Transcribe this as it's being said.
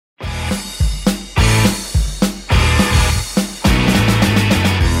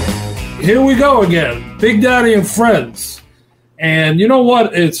here we go again. Big Daddy and Friends. And you know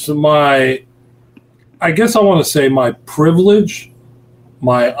what? It's I guess I want to say my privilege,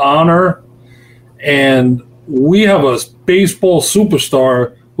 my honor, and we have a baseball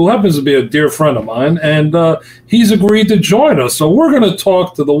superstar who happens to be a dear friend of mine, and he's agreed to join us. So we're going to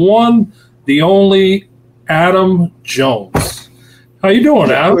talk to the one, the only Adam Jones. How you doing,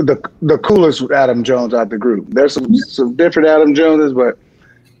 Adam? The coolest Adam Jones out the group. There's some different Adam Joneses, but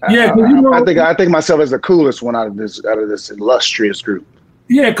yeah, I think myself as the coolest one out of this illustrious group.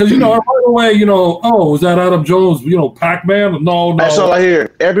 Yeah, because right away, was that Adam Jones? Pac-Man? No. That's all I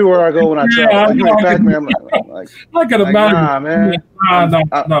hear everywhere I go when I travel. Pac-Man. I can imagine. Nah, man.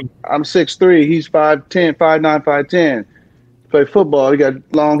 No. I'm 6'3". He's 5'10", 5'9", 5'10". Play football. He got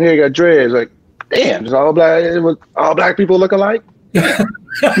long hair. He got dreads. Like, damn, is all black people look alike?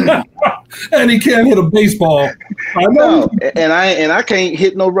 And he can't hit a baseball. I know. No, and I can't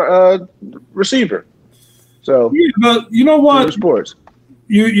hit no receiver. So yeah, but you know what? Sports.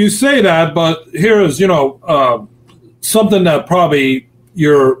 You say that, but here's something that probably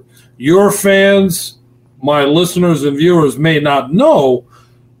your fans, my listeners and viewers may not know,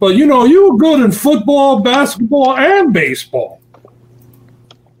 but you were good in football, basketball, and baseball.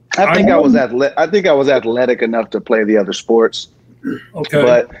 I think I was athletic enough to play the other sports. Okay.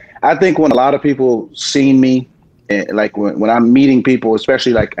 But I think when a lot of people seen me, like when I'm meeting people,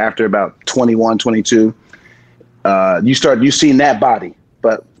 especially like after about 21, 22, you seen that body.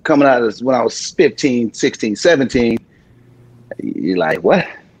 But coming out of when I was 15, 16, 17, you're like, what?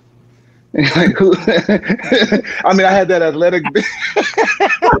 Like, who? I mean, I had that athletic. I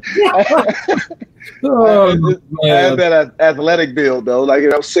had that athletic build though, like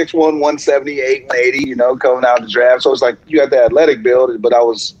 6'1", 178, 180. Coming out of the draft. So it's like you had the athletic build, but I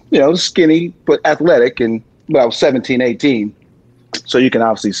was skinny but athletic, and I was 17, 18. So you can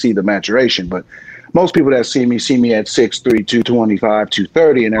obviously see the maturation, but most people that see me at 6'3", 225,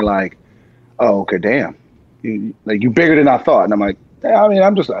 230, and they're like, "Oh, okay, damn, you're bigger than I thought." And I'm like, I mean,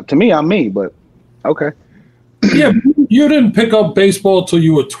 I'm me, but okay. Yeah, you didn't pick up baseball till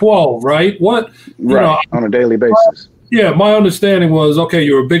you were 12, right? What? On a daily basis. Yeah, my understanding was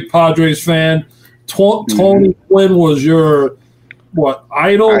you're a big Padres fan. Tony Gwynn was your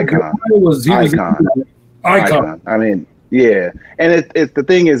idol? Icon. I mean. Yeah, and it the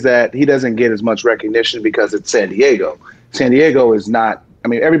thing is that he doesn't get as much recognition because it's San Diego. San Diego is not. I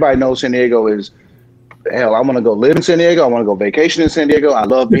mean, everybody knows San Diego is. Hell, I want to go live in San Diego. I want to go vacation in San Diego. I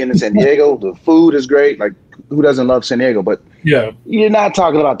love being in San Diego. The food is great. Like, who doesn't love San Diego? But yeah, you're not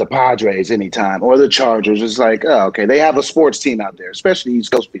talking about the Padres anytime or the Chargers. It's like, oh, okay, they have a sports team out there, especially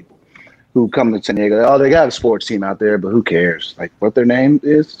East Coast people who come to San Diego. Oh, they got a sports team out there, but who cares? Like, what their name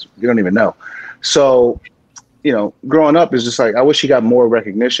is, you don't even know. So. Growing up is just like, I wish he got more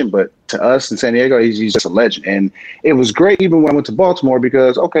recognition, but to us in San Diego, he's just a legend. And it was great even when I went to Baltimore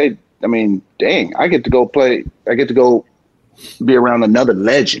because, okay, I mean, dang, I get to go be around another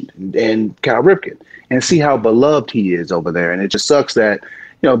legend and Cal Ripken and see how beloved he is over there. And it just sucks that,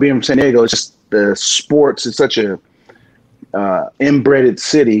 being from San Diego, it's just the sports is such a inbred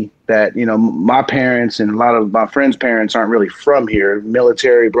city that, my parents and a lot of my friends' parents aren't really from here.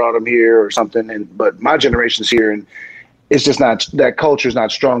 Military brought them here or something. But my generation's here, and it's just not, that culture's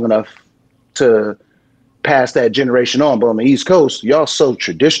not strong enough to pass that generation on. But on the East Coast, y'all so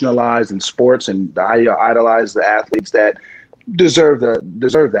traditionalized in sports, and y'all idolize the athletes that deserve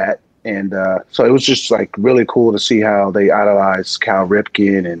that. And so it was just like really cool to see how they idolize Cal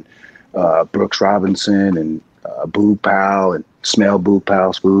Ripken and Brooks Robinson and Boo Powell and smell Boo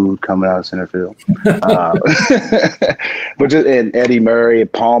Powell's food coming out of center field. And Eddie Murray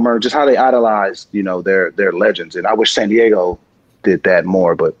and Palmer, just how they idolize, their legends. And I wish San Diego did that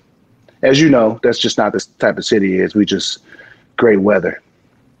more. But as you know, that's just not the type of city it is. We just great weather.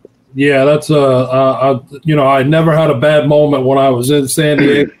 Yeah, that's I never had a bad moment when I was in San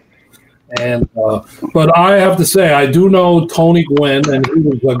Diego. And but I have to say, I do know Tony Gwynn, and he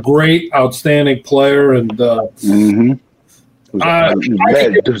was a great, outstanding player. And I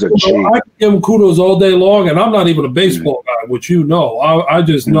can give him kudos all day long. And I'm not even a baseball guy, which I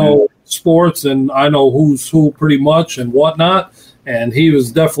just know sports, and I know who's who pretty much and whatnot. And he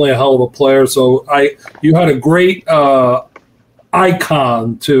was definitely a hell of a player. So you had a great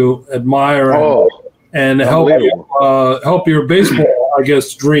icon to admire and help your baseball, I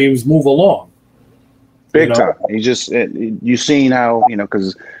guess, dreams move along. Big time. You seen how,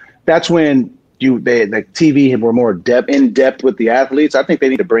 because that's when the TV were more in depth with the athletes. I think they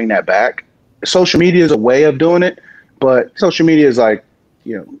need to bring that back. Social media is a way of doing it, but social media is like,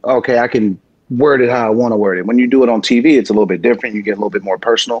 okay, I can word it how I want to word it. When you do it on TV, it's a little bit different. You get a little bit more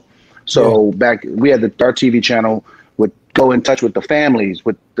personal. So back we had our TV channel would go in touch with the families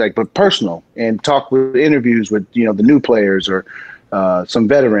with personal and talk with interviews with the new players or some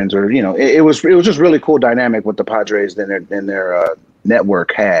veterans or it was just really cool dynamic what the Padres and their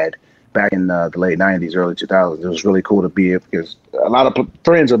network had back in the late 90s, early 2000s. It was really cool to be because a lot of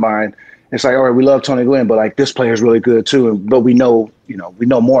friends of mine. It's like, all right, we love Tony Gwynn, but like this player is really good too. But we know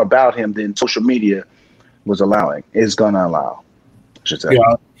more about him than social media is going to allow. I should say.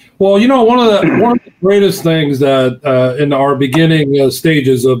 Yeah. Well, one of the greatest things that in our beginning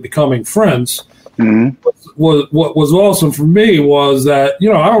stages of becoming friends what was awesome for me was that I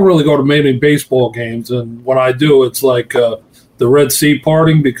don't really go to many baseball games, and when I do, it's like the Red Sea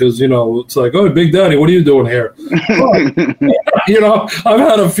parting because it's like, oh, Big Daddy, what are you doing here? I've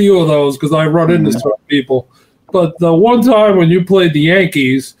had a few of those because I run into some people. But the one time when you played the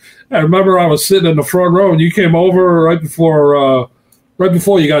Yankees, I remember I was sitting in the front row and you came over right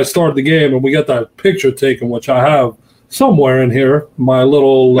before you guys started the game, and we got that picture taken, which I have somewhere in here, my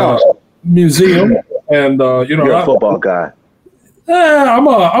little museum. And you're a football guy. I'm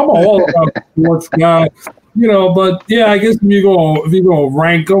a all around sports guy. But yeah, I guess if you go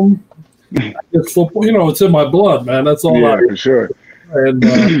rank them, it's football. It's in my blood, man. That's all. Yeah, for sure. And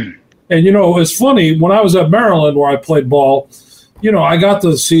it's funny when I was at Maryland where I played ball. I got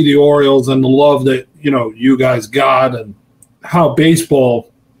to see the Orioles and the love that you guys got, and how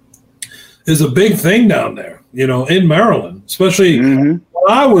baseball is a big thing down there. In Maryland, especially when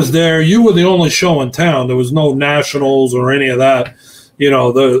I was there, you were the only show in town. There was no nationals or any of that.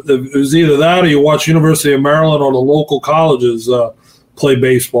 It was either that or you watch University of Maryland or the local colleges play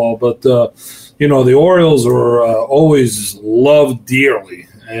baseball. But, the Orioles were always loved dearly.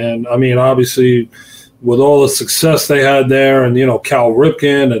 And, I mean, obviously, with all the success they had there and, Cal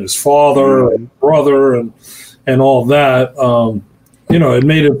Ripken and his father and brother and all that, it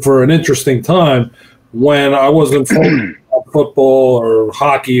made it for an interesting time when I wasn't focused on football or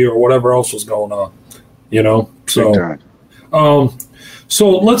hockey or whatever else was going on, So, so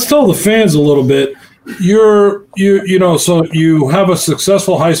let's tell the fans a little bit. So you have a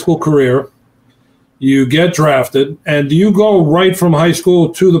successful high school career. You get drafted, and do you go right from high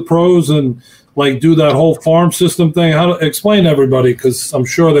school to the pros and do that whole farm system thing? How to explain to everybody, because I'm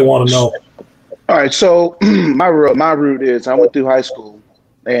sure they want to know. All right, so my route is I went through high school,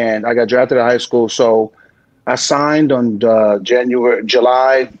 and I got drafted at high school. So I signed on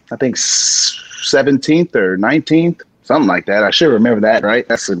July, I think 17th or 19th. Something like that. I should remember that, right?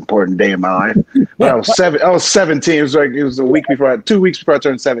 That's an important day in my life. But I was 17. It was a week before, 2 weeks before I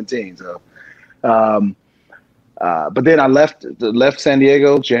turned 17. So, but then I left San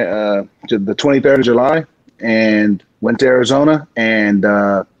Diego to the 23rd of July and went to Arizona. And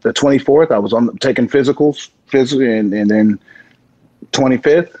the 24th, I was taking physicals, and then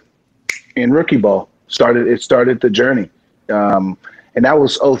 25th in rookie ball started the journey, and that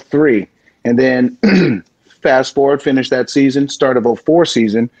was 03. And then. Fast forward, finish that season, start of 04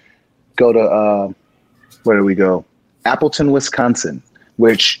 season, go to, where do we go? Appleton, Wisconsin,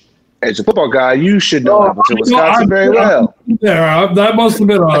 which, as a football guy, you should know Appleton, Wisconsin very well. Yeah, that must have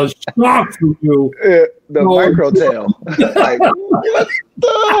been a shock for you. The micro tail. Like, what the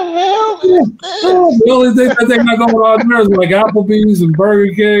hell is this? The only thing I think got going on there is like Applebee's and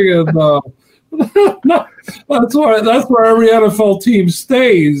Burger King and that's where every NFL team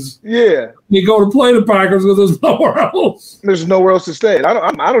stays. Yeah, you go to play the Packers because there's nowhere else. There's nowhere else to stay.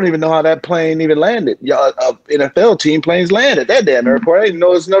 I don't even know how that plane even landed. NFL team planes land at that damn airport. I didn't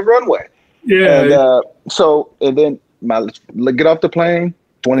know there's enough runway. Yeah. And then get off the plane.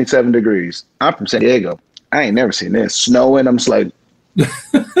 27 degrees. I'm from San Diego. I ain't never seen this. Snowing. I'm just like,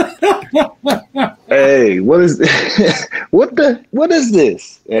 hey, what is this? What is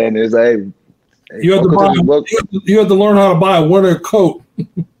this? And it's like, you had to learn how to buy a winter coat.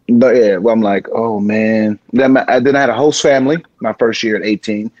 But yeah, well, I'm like, oh man. Then I had a host family my first year at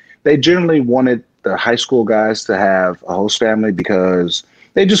 18. They generally wanted the high school guys to have a host family because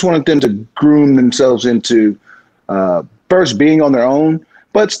they just wanted them to groom themselves into first being on their own,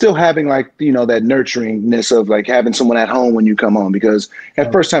 but still having that nurturingness of like having someone at home when you come home. Because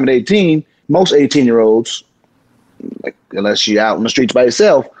at first time at 18, most 18-year-olds, like unless you're out on the streets by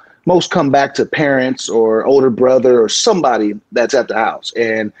yourself, most come back to parents or older brother or somebody that's at the house.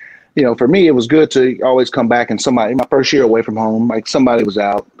 And, for me, it was good to always come back and somebody, my first year away from home, like somebody was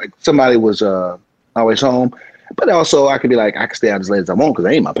out, like somebody was always home. But also I could be like, I can stay out as late as I want because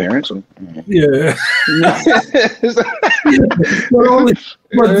they ain't my parents. So. Yeah. But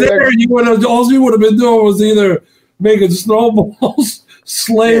there all you would have been doing was either making snowballs,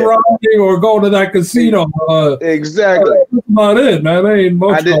 sleigh riding or going to that casino. Exactly. That's not it, man. They ain't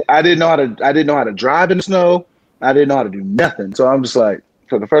I didn't know how to drive in the snow. I didn't know how to do nothing. So I'm just like,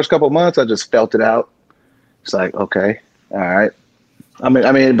 for the first couple of months, I just felt it out. It's like, okay, all right.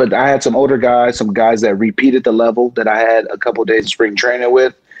 But I had some older guys, some guys that repeated the level that I had a couple of days of spring training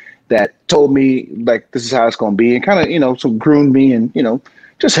with, that told me like this is how it's going to be, and kind of some groomed me and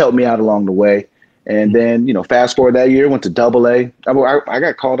just helped me out along the way. And then fast forward that year, went to AA. I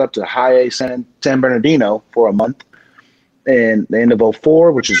got called up to High A San Bernardino for a month. And the end of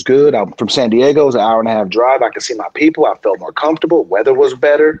 2004, which is good. I'm from San Diego. It was an hour and a half drive. I could see my people. I felt more comfortable. Weather was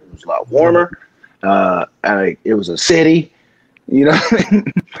better. It was a lot warmer. It was a city. Then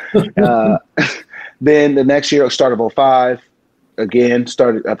the next year, start of 2005, again,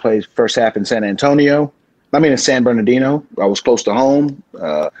 I played first half in in San Bernardino. I was close to home.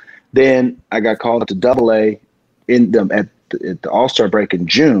 Then I got called up to AA at the All-Star break in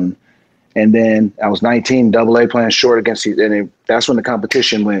June. And then I was 19, AA playing short against you. And that's when the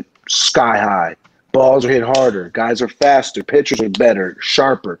competition went sky high. Balls are hit harder. Guys are faster. Pitchers are better,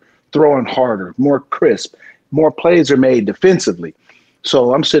 sharper, throwing harder, more crisp. More plays are made defensively.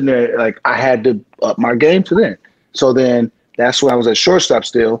 So I'm sitting there like I had to up my game to then. So then that's when I was at shortstop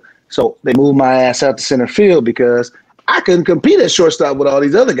still. So they moved my ass out to center field because I couldn't compete at shortstop with all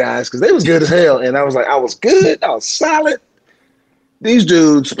these other guys because they was good as hell. And I was like, I was good. I was solid. These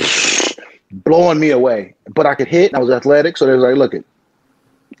dudes blowing me away. But I could hit and I was athletic. So they was like, look,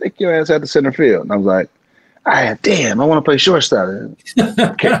 take your ass out to center field. And I was like, I want to play shortstop. I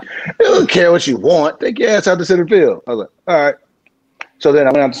don't care what you want. Take your ass out to center field. I was like, all right. So then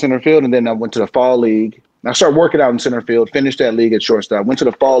I went out to center field, and then I went to the fall league. I started working out in center field, finished that league at shortstop, went to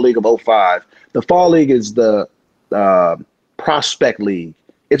the fall league of 2005. The fall league is the prospect league.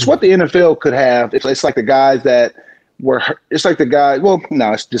 It's what the NFL could have. It's like the guys that were – it's like the guy – well,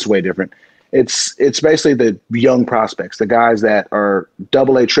 no, it's just way different. It's basically the young prospects, the guys that are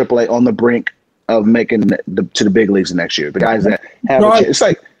AA, AAA on the brink of making to the big leagues the next year. The guys that have it's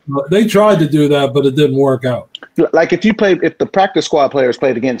like they tried to do that, but it didn't work out. Like if the practice squad players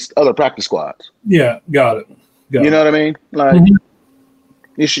played against other practice squads. Yeah, got it. You know what I mean? Like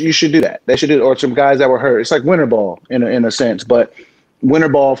you should do that. They should do it. Or some guys that were hurt. It's like winter ball in a sense, but winter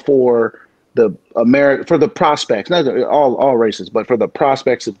ball for the for the prospects, not all races, but for the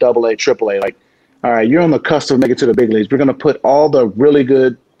prospects of AA, AAA. Like, all right, you're on the cusp of making it to the big leagues. We're going to put all the really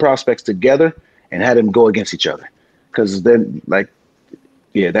good prospects together and had them go against each other, because then they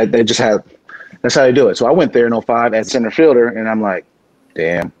just have that's how they do it. So I went there in 2005 as center fielder, and I'm like,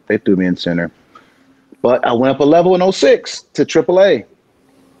 damn, they threw me in center. But I went up a level in 2006 to AAA,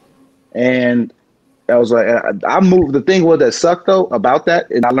 and I was like, I moved. The thing that sucked though about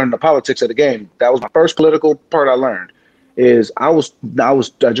that, and I learned the politics of the game. That was my first political part I learned. Is I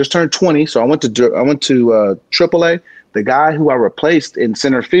just turned 20, so I went to AAA. The guy who I replaced in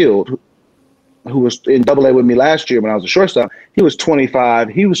center field, who was in AA with me last year when I was a shortstop, he was 25.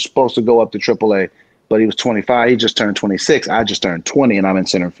 He was supposed to go up to AAA, but he was 25. He just turned 26. I just turned 20, and I'm in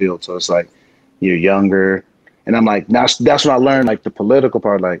center field. So it's like, you're younger. And I'm like, that's when I learned, like, the political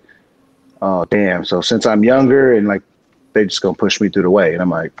part, like, oh, damn. So since I'm younger and, like, they just going to push me through the way. And I'm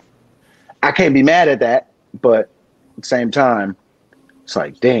like, I can't be mad at that. But at the same time, it's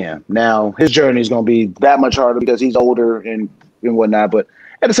like, damn. Now his journey is going to be that much harder because he's older and whatnot. But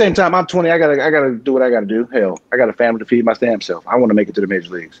at the same time, I'm 20. I gotta do what I gotta do. Hell, I got a family to feed my damn self. I want to make it to the major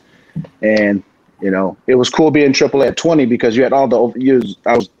leagues, and it was cool being AAA at 20 because you had all the years.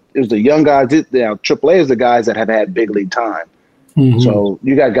 It was the young guys. AAA is the guys that have had big league time. Mm-hmm. So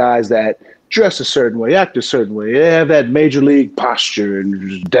you got guys that dress a certain way, act a certain way, they have that major league posture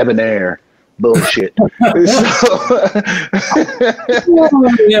and debonair bullshit.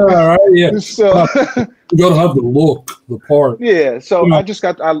 Yeah, right. Yeah. So you gotta have the look, the part. Yeah. So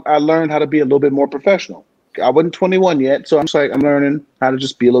I learned how to be a little bit more professional. I wasn't 21 yet, so I'm learning how to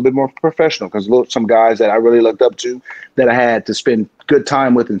just be a little bit more professional, because some guys that I really looked up to, that I had to spend good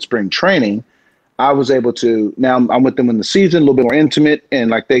time with in spring training, I was able to. Now I'm with them in the season, a little bit more intimate, and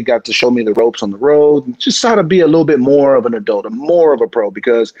like they got to show me the ropes on the road, just how to be a little bit more of an adult, more of a pro.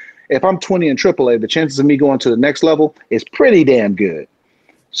 Because if I'm 20 in AAA, the chances of me going to the next level is pretty damn good.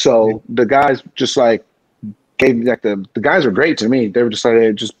 So the guys just like gave me, like, the guys are great to me. They were just like,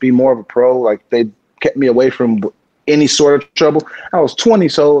 hey, just be more of a pro. Like, they kept me away from any sort of trouble. I was 20,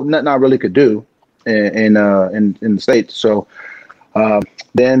 so nothing I really could do in the States. So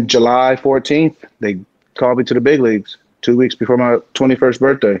then July 14th, they called me to the big leagues 2 weeks before my 21st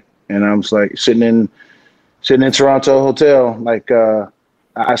birthday. And I was like sitting in Toronto hotel, like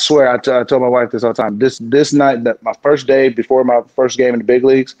I swear, I told my wife this all the time. This night, that my first day before my first game in the big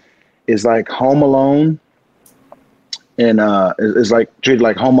leagues, is like Home Alone, and is like treated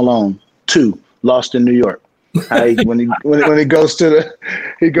like Home Alone 2, Lost in New York. When he goes to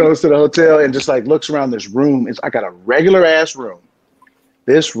the hotel and just like looks around this room. I got a regular ass room.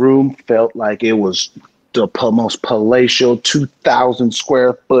 This room felt like it was the most palatial 2,000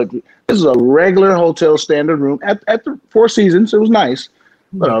 square foot. This is a regular hotel standard room at the Four Seasons. It was nice,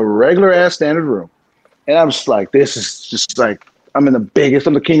 but a regular ass standard room. And I'm just like, this is just like, I'm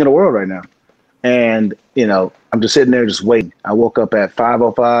the king of the world right now. And, I'm just sitting there just waiting. I woke up at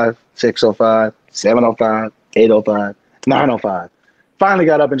 5:05, 6:05, 7:05, 8:05, 9:05. Finally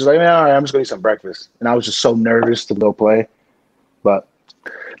got up and just like, man, all right, I'm just going to eat some breakfast. And I was just so nervous to go play. But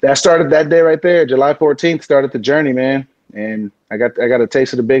that started that day right there. July 14th started the journey, man. And I got a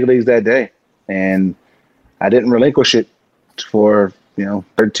taste of the big leagues that day. And I didn't relinquish it for,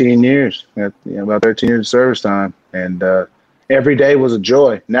 13 years, about 13 years of service time. And every day was a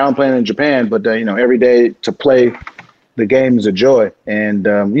joy. Now I'm playing in Japan, but, every day to play the game is a joy. And,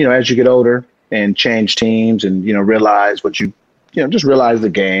 as you get older and change teams and, realize what just realize the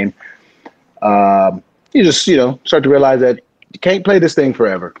game, you just, start to realize that you can't play this thing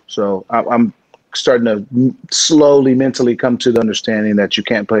forever. So I'm starting to slowly mentally come to the understanding that you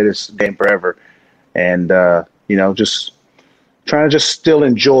can't play this game forever. And, just trying to just still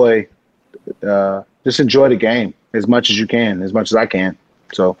enjoy the game as much as you can, as much as I can.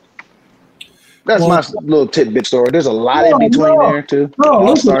 So that's my little tidbit story. There's a lot in between there too.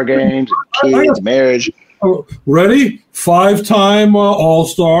 All-star games, kids, marriage. Ready? 5-time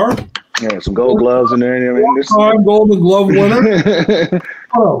All-Star. Yeah, some gold gloves in there. Time Golden Glove winner.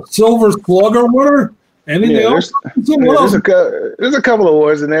 Silver Slugger winner. Anything else? There's a couple of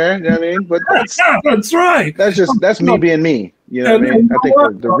awards in there. You know what I mean? But that's right. That's me being me. You know what I mean? I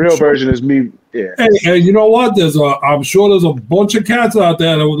think the real version is me. Yeah. Hey, you know what? I'm sure there's a bunch of cats out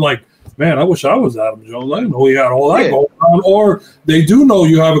there that would like, man, I wish I was Adam Jones. I didn't know he had all that going on. Or they do know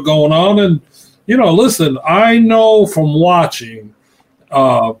you have it going on. And, listen, I know from watching,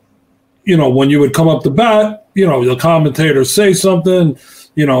 when you would come up to bat, the commentators say something,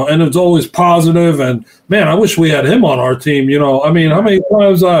 and it's always positive. And, man, I wish we had him on our team. How many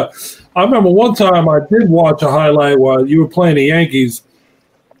times I remember one time I did watch a highlight while you were playing the Yankees,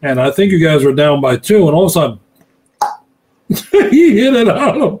 and I think you guys were down by 2, and all of a sudden he hit it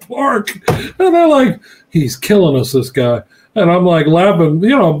out of the park. And I'm like, he's killing us, this guy. And I'm like laughing,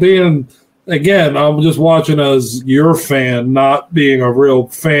 being – again, I'm just watching as your fan, not being a real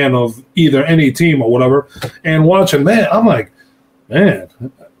fan of either any team or whatever, and watching, man, I'm like, man,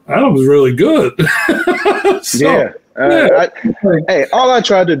 Adam's really good. Hey, all I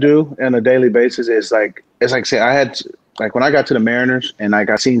tried to do on a daily basis is like say I had when I got to the Mariners and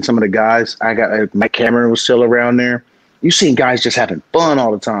I seen some of the guys, Mike Cameron was still around there. You seen guys just having fun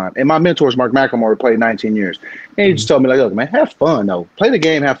all the time. And my mentors, Mark McLemore, played 19 years. And he just told me, like, look, man, have fun, though. Play the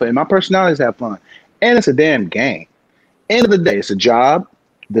game, have fun. And my personality is have fun. And it's a damn game. End of the day, it's a job.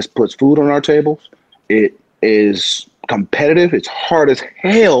 This puts food on our tables. It is competitive. It's hard as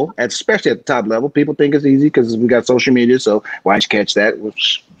hell, especially at the top level. People think it's easy because we got social media, so why didn't you catch that?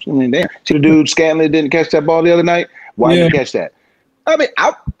 Damn. See the dude Scanlon didn't catch that ball the other night? Why didn't you catch that? I mean,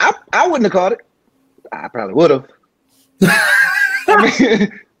 I wouldn't have caught it. I probably would have.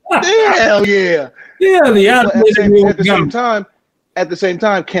 Hell yeah. Yeah, at the same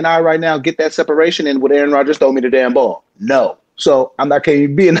time, can I right now get that separation and would Aaron Rodgers throw me the damn ball? No. So I'm not going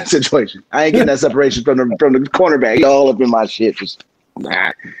to be in that situation. I ain't getting that separation from the cornerback. He all up in my shit. Just,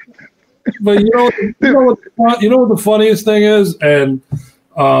 nah. But you know what the funniest thing is, and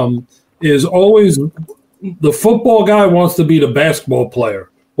is always the football guy wants to be the basketball player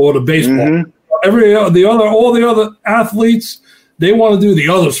or the baseball. Mm-hmm. All the other athletes, they want to do the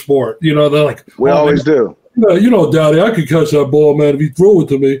other sport. They're like, we always do. Daddy, I could catch that ball, man, if you throw it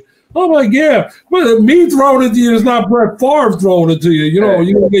to me. I'm like, yeah, but me throwing it to you is not Brett Favre throwing it to you. You don't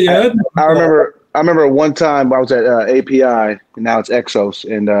get your head. I remember one time I was at API, and now it's Exos,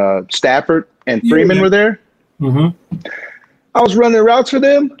 and Stafford and Freeman were there. Mm-hmm. I was running routes for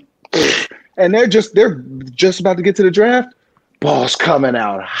them, and they're just about to get to the draft. Ball's coming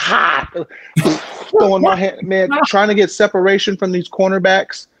out hot, throwing my hand, man, trying to get separation from these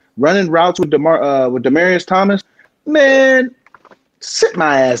cornerbacks, running routes with Demaryius Thomas. Man, sit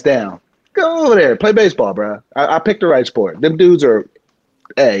my ass down. Go over there, play baseball, bro. I picked the right sport. Them dudes are,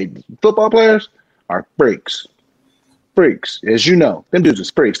 football players are freaks. Freaks, as you know. Them dudes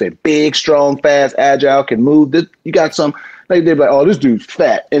are freaks. They're big, strong, fast, agile, can move. You got some, they're like, oh, this dude's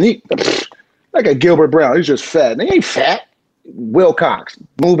fat. And he, like a Gilbert Brown, he's just fat. And he ain't fat. Will Cox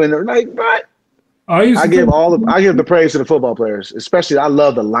moving like what? I give the praise to the football players, especially I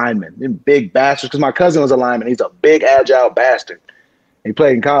love the linemen, them big bastards. Because my cousin was a lineman. He's a big, agile bastard. He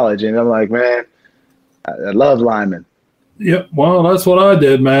played in college, and I'm like, man, I love linemen. Yeah, well, that's what I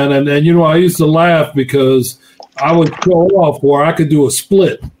did, man. And I used to laugh because I would show off where I could do a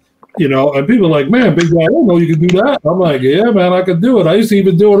split, and people are like, man, big guy, I didn't know you could do that. I'm like, yeah, man, I could do it. I used to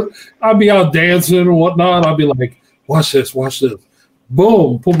even do it. I'd be out dancing and whatnot. I'd be like, watch this.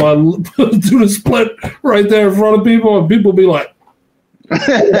 Boom, do the split right there in front of people, and people be like, man,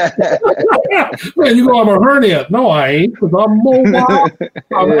 you gonna have a hernia. No, I ain't, because I'm mobile,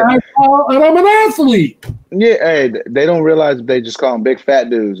 I'm agile, and I'm an athlete. Yeah, hey, they don't realize they just call them big fat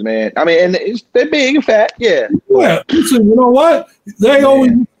dudes, man. I mean, and they're big and fat, yeah. Yeah, listen, you know what? They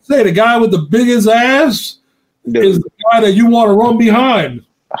always say the guy with the biggest ass is the guy that you want to run behind.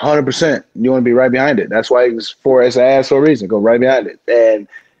 100%. You want to be right behind it. That's why it's for his ass for a reason. Go right behind it. And,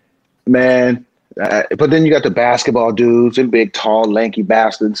 man, but then you got the basketball dudes and big, tall, lanky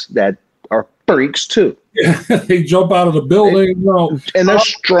bastards that are freaks, too. Yeah, they jump out of the building. And they're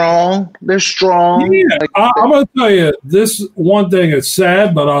strong. They're strong. Yeah, I'm going to tell you, this one thing is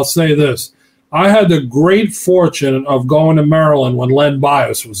sad, but I'll say this. I had the great fortune of going to Maryland when Len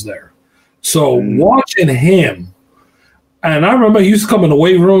Bias was there. So watching him, and I remember he used to come in the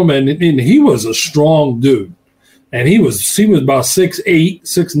weight room, and he was a strong dude. And he was about 6'8",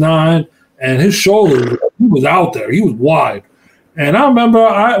 6'9", and his shoulders, he was out there. He was wide. And I remember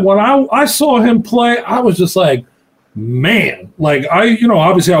when I saw him play, I was just like, man. Like,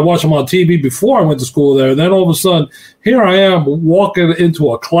 obviously I watched him on TV before I went to school there. Then all of a sudden, here I am walking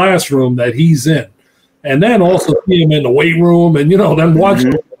into a classroom that he's in. And then also see him in the weight room and, then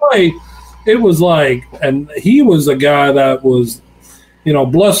watching him play. It was like, and he was a guy that was,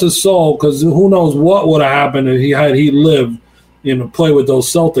 bless his soul, because who knows what would have happened if he lived, play with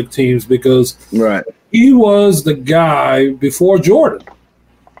those Celtic teams, because he was the guy before Jordan.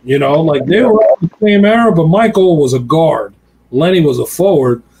 Like they were all the same era, but Michael was a guard. Lenny was a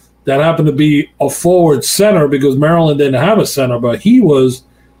forward that happened to be a forward center because Maryland didn't have a center, but he was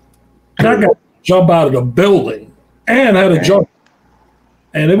that guy jump out of the building and had a jump.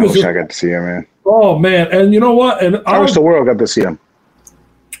 And it was I got to see him, man. Oh, man. And you know what? And I wish the world got to see him.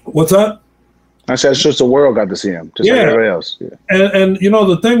 What's that? I said it's just the world got to see him, just like everybody else. Yeah. And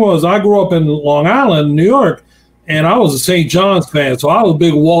the thing was, I grew up in Long Island, New York, and I was a St. John's fan. So I was a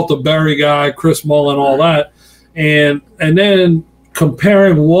big Walter Berry guy, Chris Mullin, all that. And then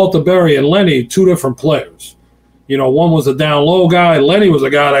comparing Walter Berry and Lenny, two different players. One was a down low guy. Lenny was a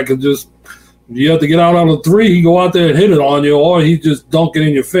guy that could just, you have to get out on a three, he go out there and hit it on you, or he just dunk it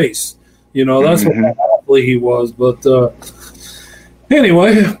in your face. That's what athlete he was. But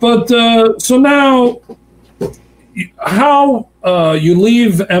anyway, so now how you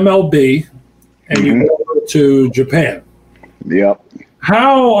leave MLB and you go to Japan. Yep.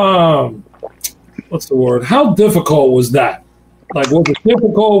 How, what's the word? How difficult was that? Like, was it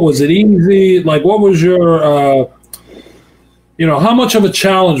difficult? Was it easy? Like, what was your, how much of a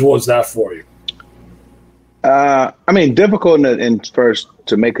challenge was that for you? Difficult in first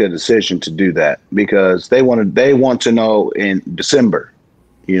to make a decision to do that because they want to know in December,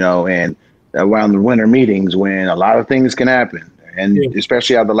 and around the winter meetings when a lot of things can happen, and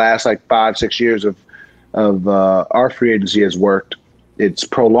especially how the last 5-6 years of our free agency has worked, it's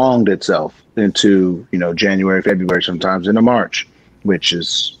prolonged itself into January, February, sometimes into March, which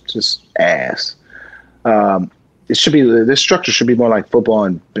is just ass. This structure should be more like football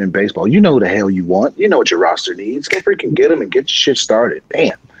and baseball. You know who the hell you want. You know what your roster needs. Go freaking get them and get your shit started.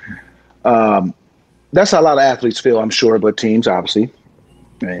 Damn. That's how a lot of athletes feel, I'm sure, but teams, obviously,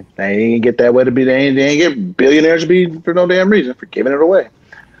 they ain't get that way to be. They ain't get billionaires to be for no damn reason, for giving it away.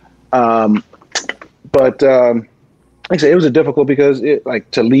 Like I said, it was difficult because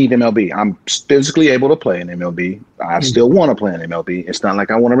to leave MLB. I'm physically able to play in MLB. I still want to play in MLB. It's not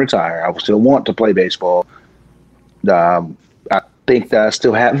like I want to retire. I still want to play baseball. I think that I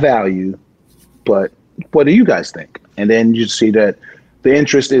still have value, but what do you guys think? And then you see that the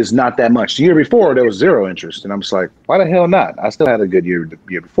interest is not that much. The year before, there was zero interest, and I'm just like, why the hell not? I still had a good year the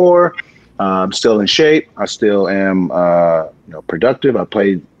year before. I'm still in shape. I still am, productive. I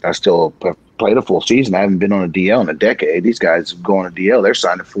still played a full season. I haven't been on a DL in a decade. These guys go on a DL. They're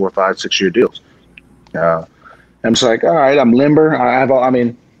signing 4, 5, 6 year deals. I'm just like, all right, I'm limber.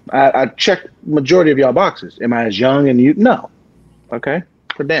 I checked majority of y'all boxes. Am I as young and you? No. Okay.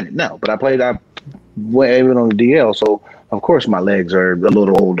 For damn it, no. But I even on the DL, so of course my legs are a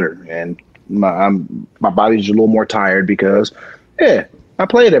little older and my body's a little more tired because I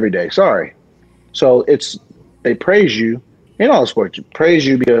played every day. Sorry. So they praise you in all sports, praise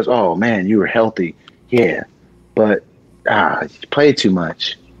you because, oh man, you were healthy. Yeah. But you played too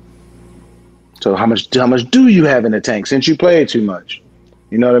much. So how much do you have in the tank since you played too much?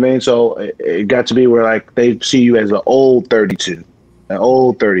 You know what I mean? So it got to be where like they see you as an old 32, an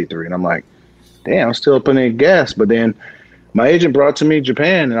old 33. And I'm like, damn, I'm still putting in gas. But then my agent brought to me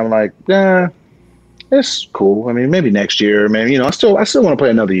Japan, and I'm like, nah, it's cool. I mean, maybe next year, maybe, you know, I still want to play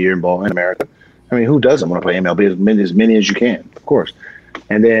another year in ball in America. I mean, who doesn't want to play MLB as many as you can, of course.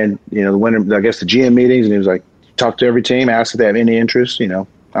 And then, you know, the winter, I guess the GM meetings, and he was like, talk to every team, ask if they have any interest. You know,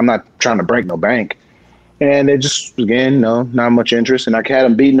 I'm not trying to break no bank. And they just, again, no, not much interest. And I had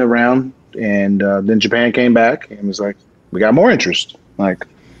them beating around. And then Japan came back and was like, we got more interest. Like,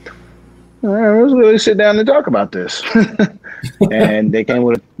 all right, let's really sit down and talk about this. And they came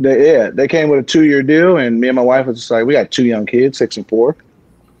with a 2-year deal. And me and my wife was just like, we got 2 young kids, 6 and 4.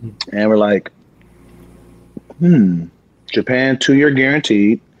 And we're like, Japan 2-year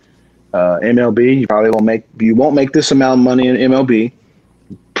guaranteed. MLB, you won't make this amount of money in MLB.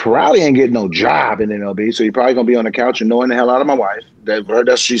 Probably ain't getting no job in MLB, so you're probably gonna be on the couch annoying the hell out of my wife. That's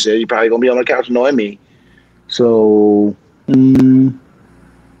what she said. You're probably gonna be on the couch annoying me. So Japan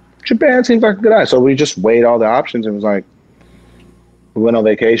seems like a good idea. So we just weighed all the options and was like, we went on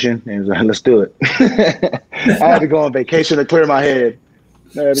vacation and was like, let's do it. I had to go on vacation to clear my head.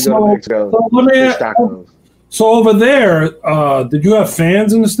 I had to go to Mexico. So over there, did you have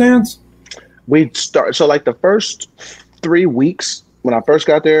fans in the stands? So like the first 3 weeks when I first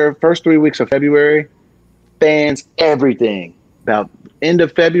got there, first 3 weeks of February, fans, everything. About end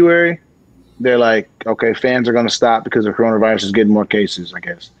of February, they're like, okay, fans are going to stop because the coronavirus is getting more cases, I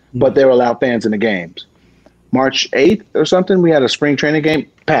guess. But they were allowed fans in the games. March 8th or something, we had a spring training game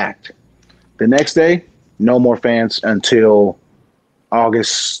packed. The next day, no more fans until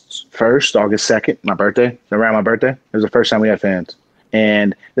August 1st, August 2nd, my birthday, around my birthday. It was the first time we had fans.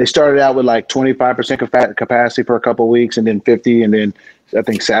 And they started out with like 25% capacity for a couple of weeks, and then 50, and then I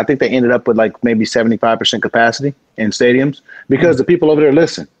think they ended up with like maybe 75% capacity in stadiums because the people over there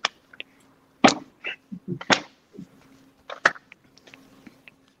listen.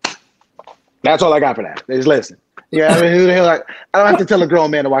 That's all I got for that. They just listen. Yeah, I mean, who the hell? I don't have to tell a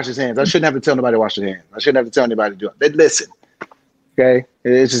grown man to wash his hands. I shouldn't have to tell nobody to wash their hands. I shouldn't have to tell anybody to do it. They listen. Okay,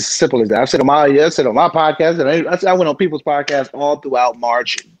 it's as simple as that. I said on my podcast, and I went on people's podcasts all throughout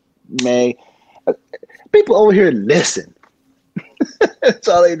March, May. People over here listen. That's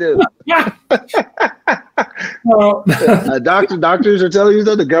all they do. Well, doctors are telling you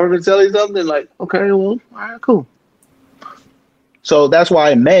something. The government's telling you something. Like, okay, well, all right, cool. So that's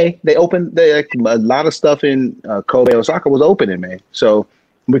why in May they opened. A lot of stuff in Kobe, Osaka was open in May. So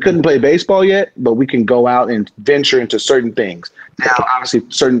we couldn't play baseball yet, but we can go out and venture into certain things. Now, obviously,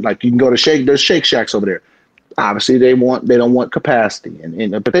 like you can go to there's Shake Shacks over there. Obviously, they don't want capacity,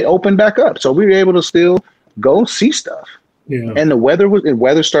 but they opened back up, so we were able to still go see stuff. Yeah. And the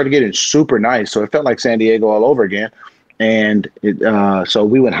weather started getting super nice, so it felt like San Diego all over again. And so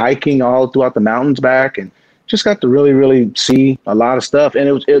we went hiking all throughout the mountains back, and just got to really, really see a lot of stuff.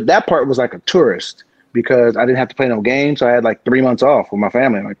 And that part was like a tourist, because I didn't have to play no games. So I had like 3 months off with my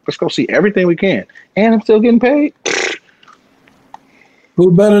family. I'm like, let's go see everything we can. And I'm still getting paid.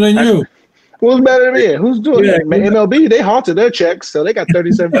 Who's better than you? Who's better than me? Who's doing it? MLB, they halted their checks, so they got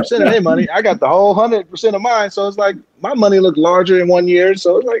 37% of their money. I got the whole 100% of mine. So it's like my money looked larger in 1 year.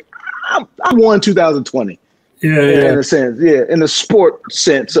 So it's like I won 2020. Yeah. In a sense. Yeah, in the sport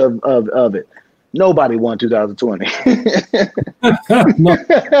sense of it. Nobody won 2020. No.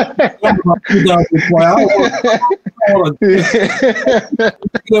 2020. I want to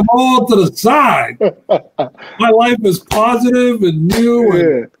them all to the side. My life is positive and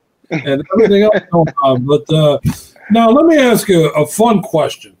new and everything else going on. But now let me ask you a fun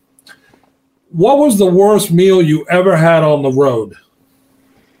question. What was the worst meal you ever had on the road?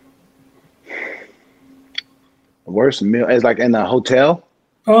 Worst meal is like in a hotel?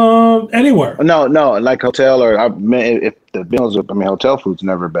 Anywhere. No, like hotel or if the meals are, hotel food's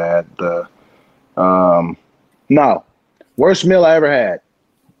never bad. No, worst meal I ever had.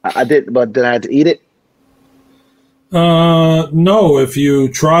 I did, but did I have to eat it? No. If you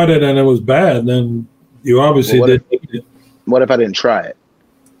tried it and it was bad, then you obviously didn't eat it. What if I didn't try it?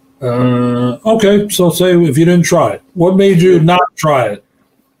 Okay. So say if you didn't try it, what made you not try it?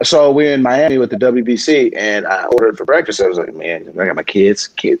 So we're in Miami with the WBC, and I ordered for breakfast. I was like, man, I got my kids,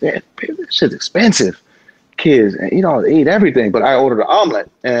 man, this shit's expensive. Kids, and eat everything. But I ordered an omelet,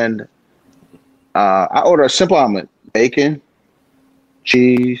 and I ordered a simple omelet, bacon,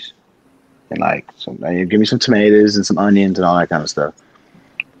 cheese, and give me some tomatoes and some onions and all that kind of stuff.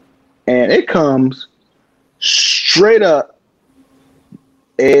 And it comes straight up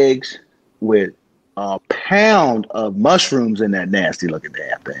eggs with a pound of mushrooms in that nasty looking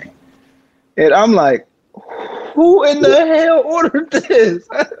damn thing. And I'm like, who in the hell ordered this?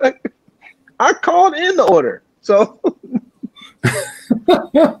 I called in the order. So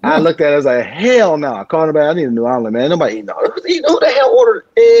I looked at it, I was like, hell no. I called him back. I need a New Orleans, man. Nobody eating all. Who the hell ordered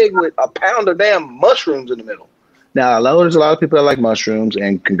egg with a pound of damn mushrooms in the middle? Now, I know there's a lot of people that like mushrooms,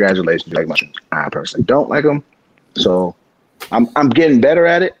 and congratulations, you like mushrooms. I personally don't like them. So I'm getting better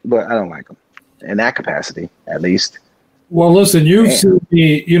at it, but I don't like them in that capacity, at least. Well, listen, you've seen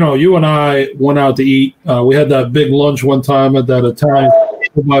me, you and I went out to eat. We had that big lunch one time at that Italian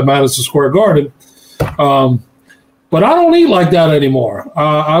by Madison Square Garden. But I don't eat like that anymore.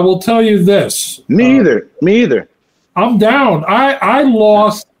 I will tell you this. Me either. I'm down. I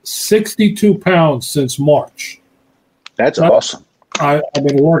lost 62 pounds since March. That's awesome. I've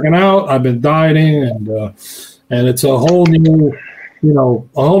been working out. I've been dieting, and it's a whole new, a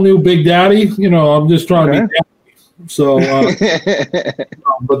whole new Big Daddy. I'm just trying to be daddy. So,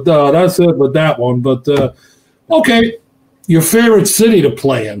 but that's it with that one. But okay, your favorite city to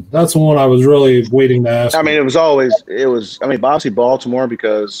play in? That's the one I was really waiting to ask. I mean, it was obviously Baltimore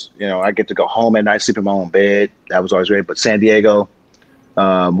because I get to go home at night, sleep in my own bed. That was always great. But San Diego,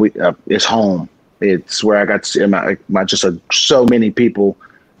 it's home. It's where I got to see so many people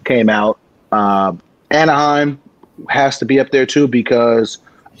came out. Anaheim has to be up there too because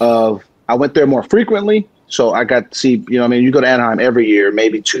I went there more frequently. So I got to see, you go to Anaheim every year,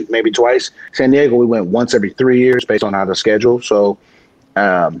 maybe twice. San Diego, we went once every 3 years based on how the schedule. So,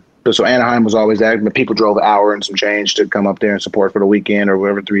 so Anaheim was always that. But people drove an hour and some change to come up there and support for the weekend or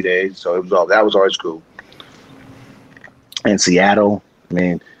whatever 3 days. So that was always cool. And Seattle,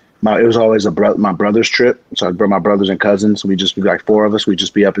 it was always my brother's trip. So I brought my brothers and cousins. We'd just be like 4 of us. We'd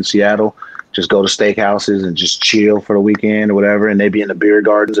just be up in Seattle, just go to steakhouses and just chill for the weekend or whatever. And they'd be in the beer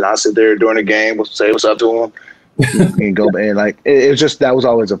gardens, and I'd sit there during the game, say what's up to them, and go. And it was just that was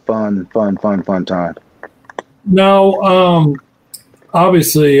always a fun time. Now,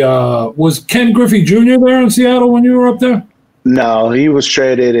 obviously, was Ken Griffey Jr. there in Seattle when you were up there? No, he was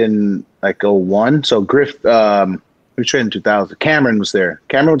traded in 2001. So we traded in 2000. Cameron was there.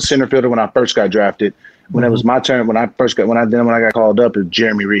 Cameron was the center fielder when I first got drafted. When it was my turn, when I got called up,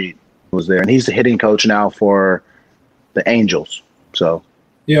 Jeremy Reed was there, and he's the hitting coach now for the Angels. So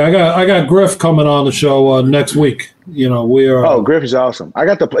yeah, I got Griff coming on the show next week. We are. Oh, Griff is awesome. I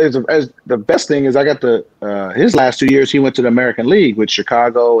got the best thing is I got his last 2 years he went to the American League with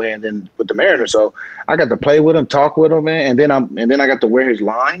Chicago and then with the Mariners. So I got to play with him, talk with him, man, and then I got to wear his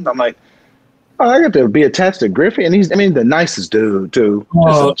line. I'm like, I got to be attached to Griffey, and he's the nicest dude too.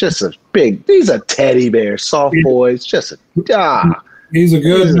 Just a big. He's a teddy bear, soft boys. He's a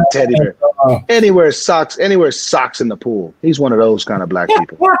teddy bear. Anywhere socks in the pool. He's one of those kind of black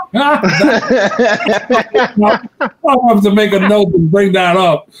people. I'll have to make a note and bring that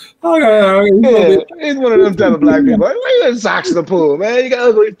up. He's one of them type of black people. Look at socks in the pool, man. You got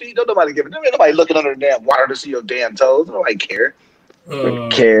ugly feet. Don't nobody give it. Nobody looking under the damn water to see your damn toes. Nobody care.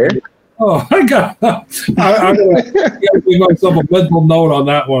 Care. Oh, I gotta give myself a mental note on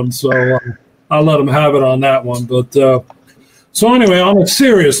that one, so I'll let him have it on that one. But so anyway, on a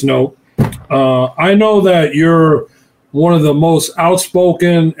serious note, I know that you're one of the most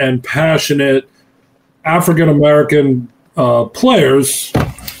outspoken and passionate African American players.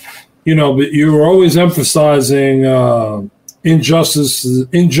 But you were always emphasizing injustices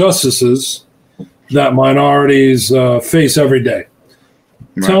that minorities face every day.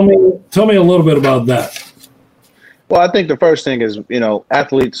 Right. Tell me a little bit about that. Well, I think the first thing is,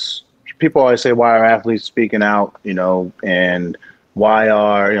 athletes, people always say, why are athletes speaking out, and why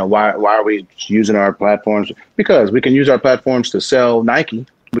are we using our platforms? Because we can use our platforms to sell Nike.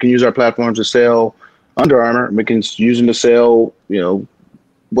 We can use our platforms to sell Under Armour. We can use them to sell,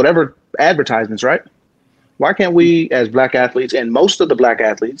 whatever advertisements, right? Why can't we, as black athletes, and most of the black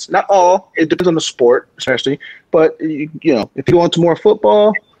athletes, not all, it depends on the sport, especially, but, if you go into more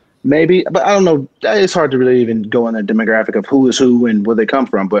football, maybe, but I don't know, it's hard to really even go in the demographic of who is who and where they come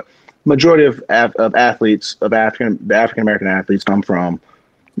from, but majority of athletes, the African-American athletes come from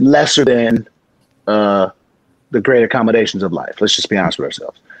lesser than the great accommodations of life. Let's just be honest with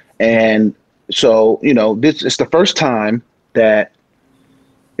ourselves. And so, this is the first time that,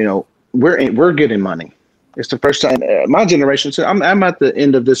 we're getting money. It's the first time my generation. So I'm at the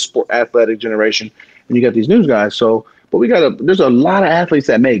end of this athletic generation, and you got these news guys. So, but there's a lot of athletes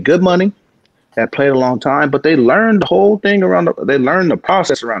that made good money, that played a long time, but they learned the whole thing they learned the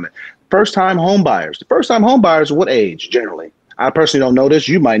process around it. First time home buyers. The first time home buyers, what age generally? I personally don't know this.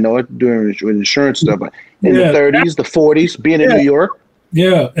 You might know it doing insurance stuff. But in the 30s, the 40s, being in New York.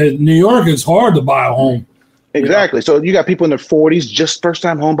 Yeah, in New York, it's hard to buy a home. Exactly. So you got people in their 40s, just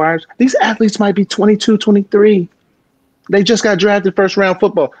first-time home buyers. These athletes might be 22, 23. They just got drafted first-round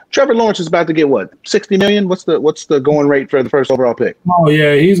football. Trevor Lawrence is about to get what, $60 million? What's the going rate for the first overall pick? Oh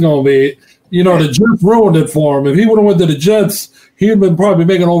yeah, he's gonna be. The Jets ruined it for him. If he would have went to the Jets, he'd have been probably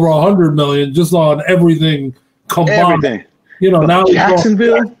making over $100 million just on everything combined. Everything. Now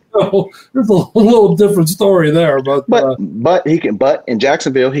Jacksonville. There's a little different story there, but in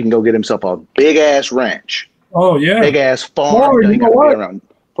Jacksonville he can go get himself a big ass ranch. Oh yeah, big ass farm. Or, he got around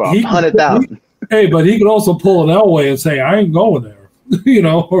for 100,000. Hey, but he could also pull an Elway and say, "I ain't going there."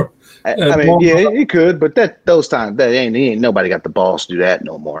 Or I mean, yeah, he could, but those times ain't nobody got the balls to do that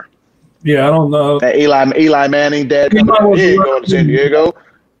no more. Yeah, I don't know. Eli Manning, dad, he ain't going to San Diego.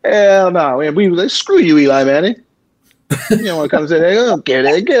 Hell no, man. We like, screw you, Eli Manning. You don't want to come to San Diego? Get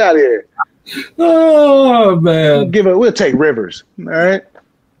out of here. Oh man, we'll take Rivers. All right.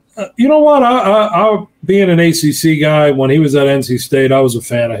 You know what? I being an ACC guy, when he was at NC State, I was a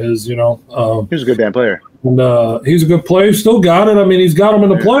fan of his. He was a good damn player. And he's a good player. Still got it. I mean, he's got them in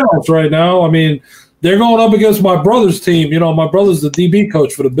the playoffs right now. I mean, they're going up against my brother's team. My brother's the DB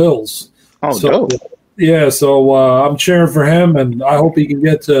coach for the Bills. Oh, dope. Yeah, so I'm cheering for him, and I hope he can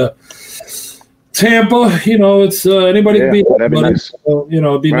get to Tampa. It's anybody can be. That'd be nice.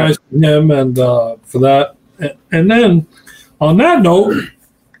 It'd be nice for him and for that. And then on that note,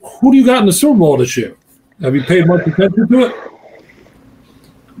 who do you got in the Super Bowl this year? Have you paid much attention to it?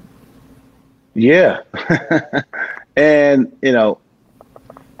 Yeah. And,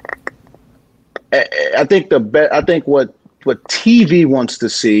 I think what TV wants to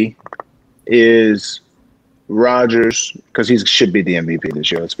see is Rodgers, because he should be the MVP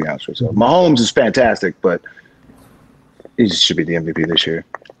this year, let's be honest with you. Mahomes is fantastic, but he should be the MVP this year.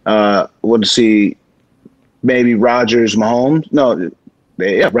 Want to see maybe Rodgers, Mahomes? No,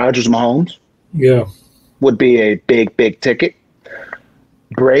 Rodgers, Mahomes. Yeah. Would be a big, big ticket.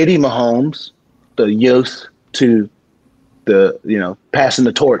 Brady, Mahomes, the youth to the, passing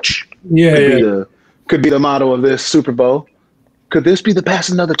the torch. Yeah, could be the motto of this Super Bowl. Could this be the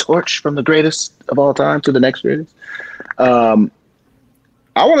passing of the torch from the greatest of all time to the next greatest? I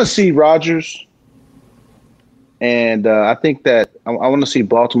want to see Rodgers, and I think that I want to see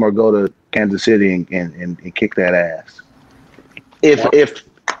Baltimore go to Kansas City and kick that ass.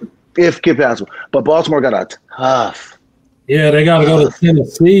 If Kip possible, but Baltimore got a tough. Yeah, they got to go to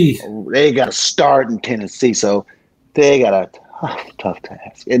Tennessee. They got to start in Tennessee, so they got a tough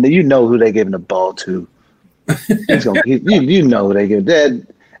task. And then who they giving the ball to. You know who they give that.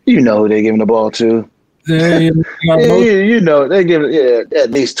 You know who they giving the ball to. They give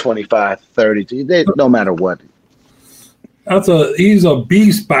at least 25, 30. No matter what. He's a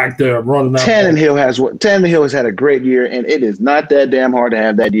beast back there running out. Tannehill has had a great year, and it is not that damn hard to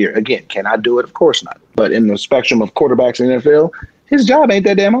have that year. Again, can I do it? Of course not. But in the spectrum of quarterbacks in the NFL, his job ain't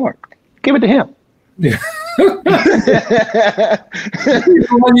that damn hard. Give it to him. Yeah. You got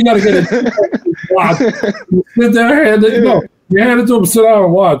to get it. Sit there, hand it to him, sit down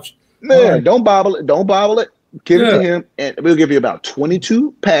and watch. Yeah, don't bobble it. Give it to him, and we'll give you about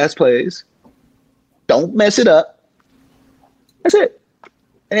 22 pass plays. Don't mess it up. That's it,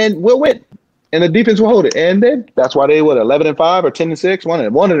 and we'll win. And the defense will hold it, and then that's why they 11-5 or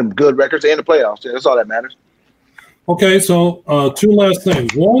 10-6. One of them good records in the playoffs. That's all that matters. Okay, so two last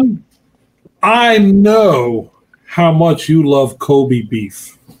things. One, I know how much you love Kobe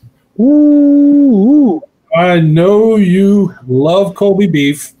beef. Ooh. I know you love Kobe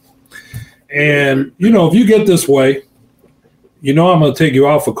beef. And, if you get this way, I'm going to take you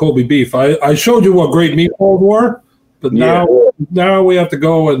out for Kobe beef. I showed you what great meatballs were, but now we have to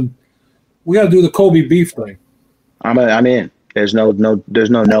go and we got to do the Kobe beef thing. I'm in. There's no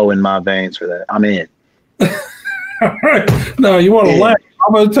in my veins for that. I'm in. All right. Now, you want to laugh.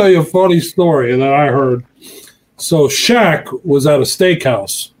 I'm going to tell you a funny story that I heard. So Shaq was at a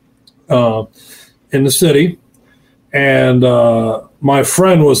steakhouse in the city, and my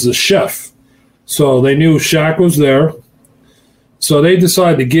friend was the chef. So they knew Shaq was there. So they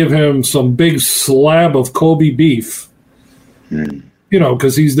decided to give him some big slab of Kobe beef,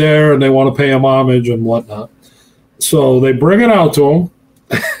 because he's there and they want to pay him homage and whatnot. So they bring it out to him,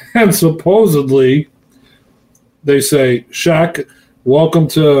 and supposedly they say, Shaq, welcome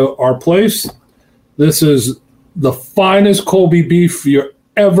to our place. This is the finest Kobe beef you're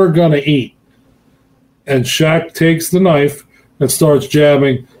ever going to eat. And Shaq takes the knife and starts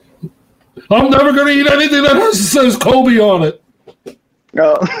jabbing. I'm never going to eat anything that says Kobe on it.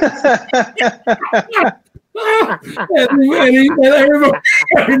 No. and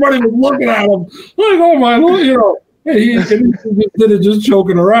everybody was looking at him like, oh my Lord, He just did it just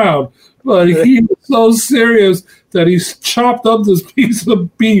joking around. But he was so serious that he chopped up this piece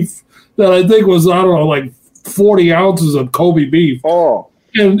of beef that I think was, I don't know, like 40 ounces of Kobe beef. Oh.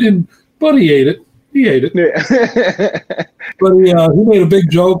 But he ate it. Yeah. But he made a big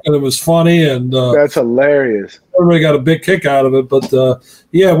joke, and it was funny. And that's hilarious. Everybody got a big kick out of it. But,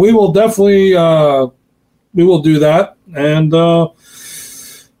 yeah, we will definitely we will do that. And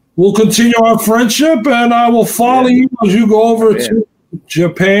we'll continue our friendship, and I will follow you as you go over to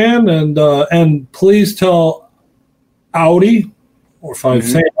Japan. And please tell Audi, or if I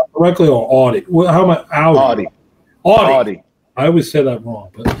say it correctly, or Audi. How am I? Audi. I always say that wrong.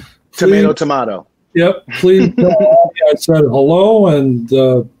 But please, tomato. Yep. Please tell Audi I said hello, and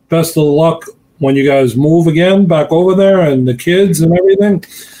best of luck when you guys move again back over there, and the kids and everything.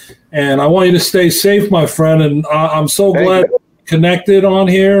 And I want you to stay safe, my friend. And I'm so glad you connected on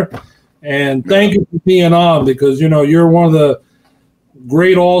here. And thank you for being on, because, you're one of the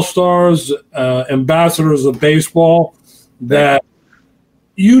great all-stars, ambassadors of baseball that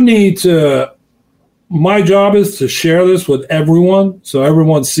you need to – my job is to share this with everyone so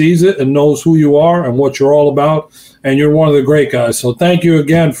everyone sees it and knows who you are and what you're all about. And you're one of the great guys. So thank you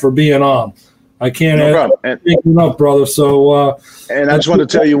again for being on. I can't thank you enough, brother. So, and I just want to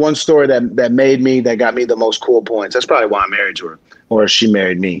tell you one story that got me the most cool points. That's probably why I married her, or she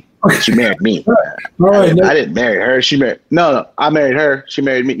married me. She married me. I didn't marry her. I married her. She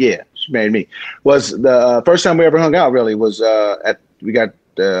married me. Yeah, she married me. Was the first time we ever hung out? Really was at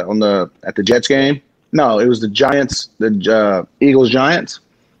the Jets game. No, it was the Giants, the Eagles Giants.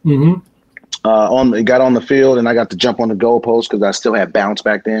 Mm-hmm. It got on the field, and I got to jump on the goalpost because I still had bounce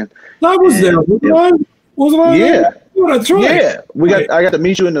back then. I was there. Wasn't I? Yeah. Oh, that's right. Yeah. I got to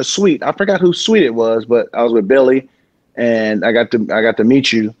meet you in the suite. I forgot whose suite it was, but I was with Billy, and I got to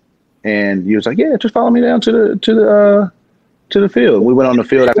meet you, and you was like, "Yeah, just follow me down to the field." We went on the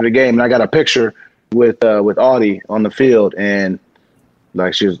field after the game, and I got a picture with Audie on the field, and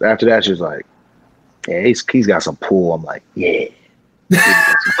like she was like, "Yeah, he's got some pull." I'm like, "Yeah."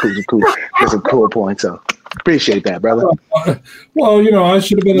 Some cool points. So appreciate that, brother. Well, I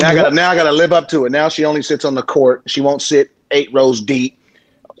should have been. Now I gotta live up to it. Now she only sits on the court. She won't sit 8 rows deep,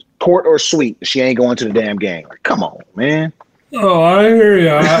 court or suite. She ain't going to the damn game. Like, come on, man. Oh, I hear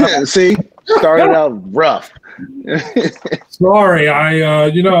you. See, started out rough. Sorry, I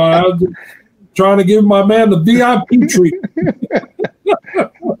was trying to give my man the VIP treatment.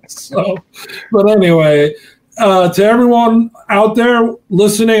 So, but anyway. To everyone out there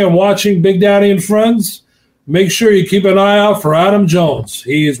listening and watching Big Daddy and Friends, make sure you keep an eye out for Adam Jones.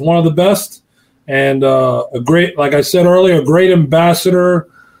 He is one of the best and a great, like I said earlier, a great ambassador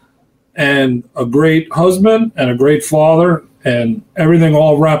and a great husband and a great father, and everything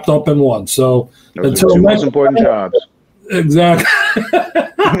all wrapped up in one. So those are the two most important jobs. Exactly.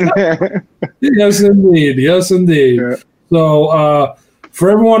 Yes, indeed. Yeah. So, for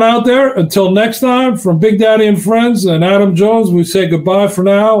everyone out there, until next time, from Big Daddy and Friends and Adam Jones, we say goodbye for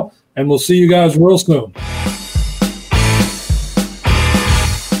now, and we'll see you guys real soon.